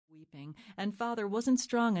reaping, and Father wasn't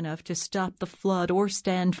strong enough to stop the flood or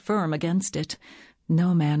stand firm against it.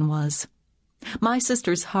 No man was. My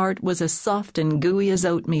sister's heart was as soft and gooey as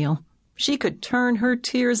oatmeal. She could turn her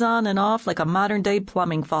tears on and off like a modern-day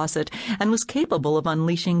plumbing faucet and was capable of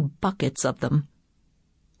unleashing buckets of them.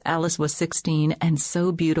 Alice was 16 and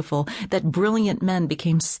so beautiful that brilliant men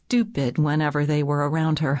became stupid whenever they were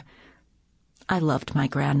around her. I loved my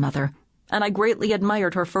grandmother, and I greatly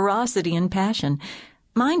admired her ferocity and passion.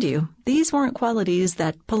 Mind you, these weren't qualities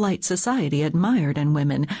that polite society admired in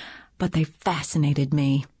women, but they fascinated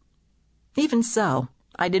me. Even so,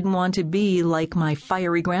 I didn't want to be like my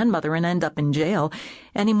fiery grandmother and end up in jail,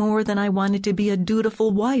 any more than I wanted to be a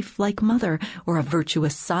dutiful wife like Mother or a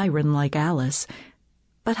virtuous siren like Alice.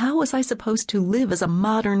 But how was I supposed to live as a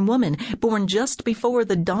modern woman, born just before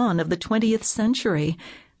the dawn of the 20th century?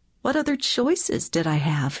 What other choices did I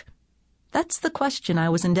have? That's the question I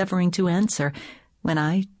was endeavoring to answer when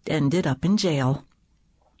I ended up in jail.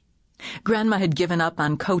 Grandma had given up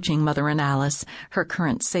on coaching Mother and Alice, her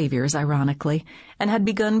current saviors, ironically, and had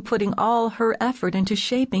begun putting all her effort into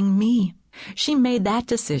shaping me. She made that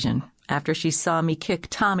decision after she saw me kick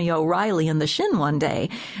Tommy O'Reilly in the shin one day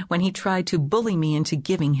when he tried to bully me into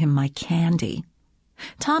giving him my candy.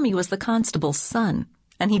 Tommy was the constable's son,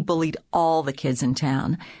 and he bullied all the kids in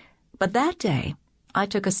town. But that day, I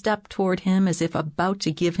took a step toward him as if about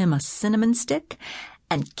to give him a cinnamon stick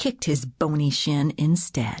and kicked his bony shin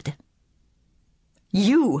instead.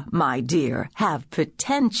 "You, my dear, have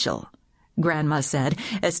potential," Grandma said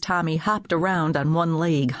as Tommy hopped around on one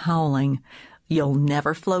leg, howling. "You'll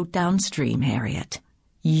never float downstream, Harriet.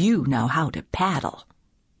 You know how to paddle."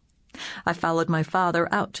 I followed my father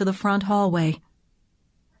out to the front hallway.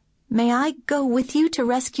 "May I go with you to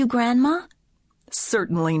rescue Grandma?"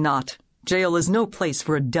 "Certainly not. Jail is no place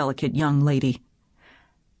for a delicate young lady."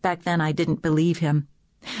 Back then I didn't believe him,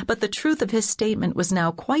 but the truth of his statement was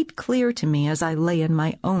now quite clear to me as I lay in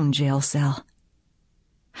my own jail cell.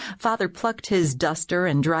 Father plucked his duster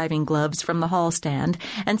and driving gloves from the hall stand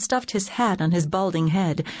and stuffed his hat on his balding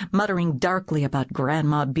head, muttering darkly about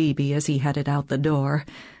Grandma Beebe as he headed out the door.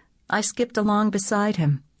 I skipped along beside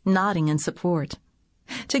him, nodding in support.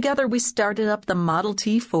 Together we started up the Model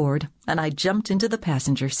T Ford, and I jumped into the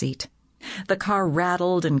passenger seat. The car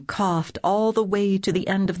rattled and coughed all the way to the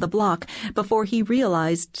end of the block before he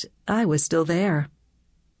realized I was still there.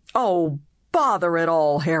 "Oh, bother it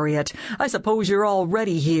all, Harriet. I suppose you're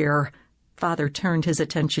already here." Father turned his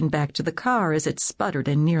attention back to the car as it sputtered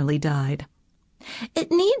and nearly died.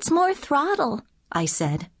 "It needs more throttle," I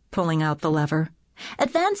said, pulling out the lever.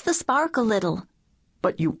 "Advance the spark a little."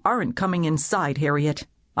 "But you aren't coming inside, Harriet.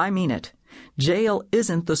 I mean it. Jail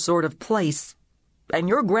isn't the sort of place, and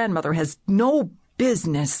your grandmother has no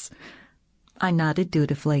business." I nodded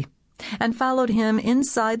dutifully and followed him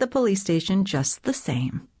inside the police station just the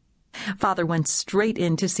same. Father went straight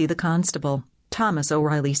in to see the constable, Thomas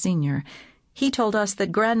O'Reilly Sr. He told us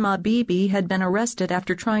that Grandma Beebe had been arrested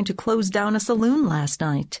after trying to close down a saloon last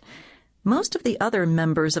night. Most of the other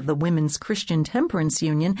members of the Women's Christian Temperance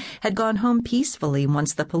Union had gone home peacefully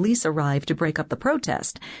once the police arrived to break up the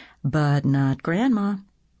protest, but not Grandma.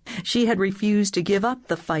 She had refused to give up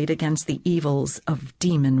the fight against the evils of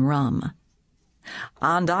demon rum.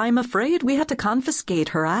 "And I'm afraid we had to confiscate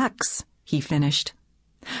her axe," he finished.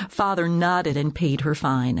 Father nodded and paid her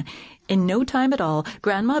fine. In no time at all,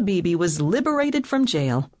 Grandma Beebe was liberated from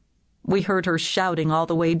jail. We heard her shouting all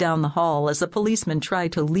the way down the hall as a policeman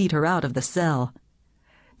tried to lead her out of the cell.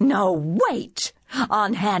 "No, wait!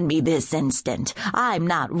 Unhand me this instant. I'm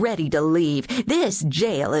not ready to leave. This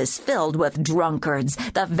jail is filled with drunkards,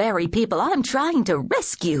 the very people I'm trying to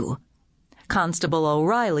rescue." Constable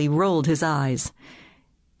O'Reilly rolled his eyes.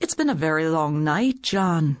 "It's been a very long night,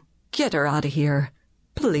 John. Get her out of here,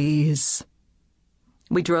 please."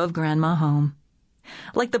 We drove Grandma home.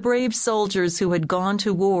 Like the brave soldiers who had gone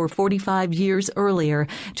to war 45 years earlier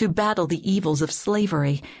to battle the evils of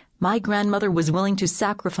slavery, my grandmother was willing to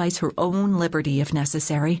sacrifice her own liberty if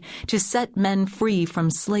necessary to set men free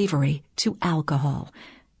from slavery to alcohol.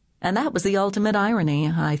 And that was the ultimate irony,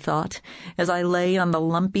 I thought, as I lay on the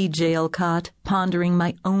lumpy jail cot pondering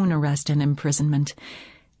my own arrest and imprisonment.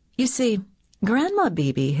 You see, Grandma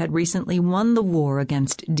Beebe had recently won the war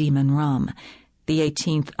against demon rum. The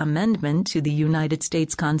 18th Amendment to the United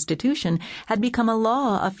States Constitution had become a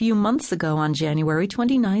law a few months ago on January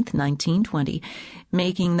 29, 1920,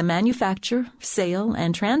 making the manufacture, sale,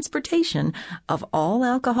 and transportation of all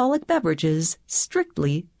alcoholic beverages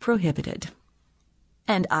strictly prohibited.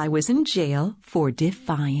 And I was in jail for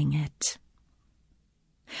defying it.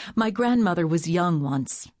 My grandmother was young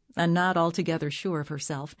once, and not altogether sure of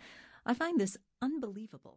herself. I find this unbelievable.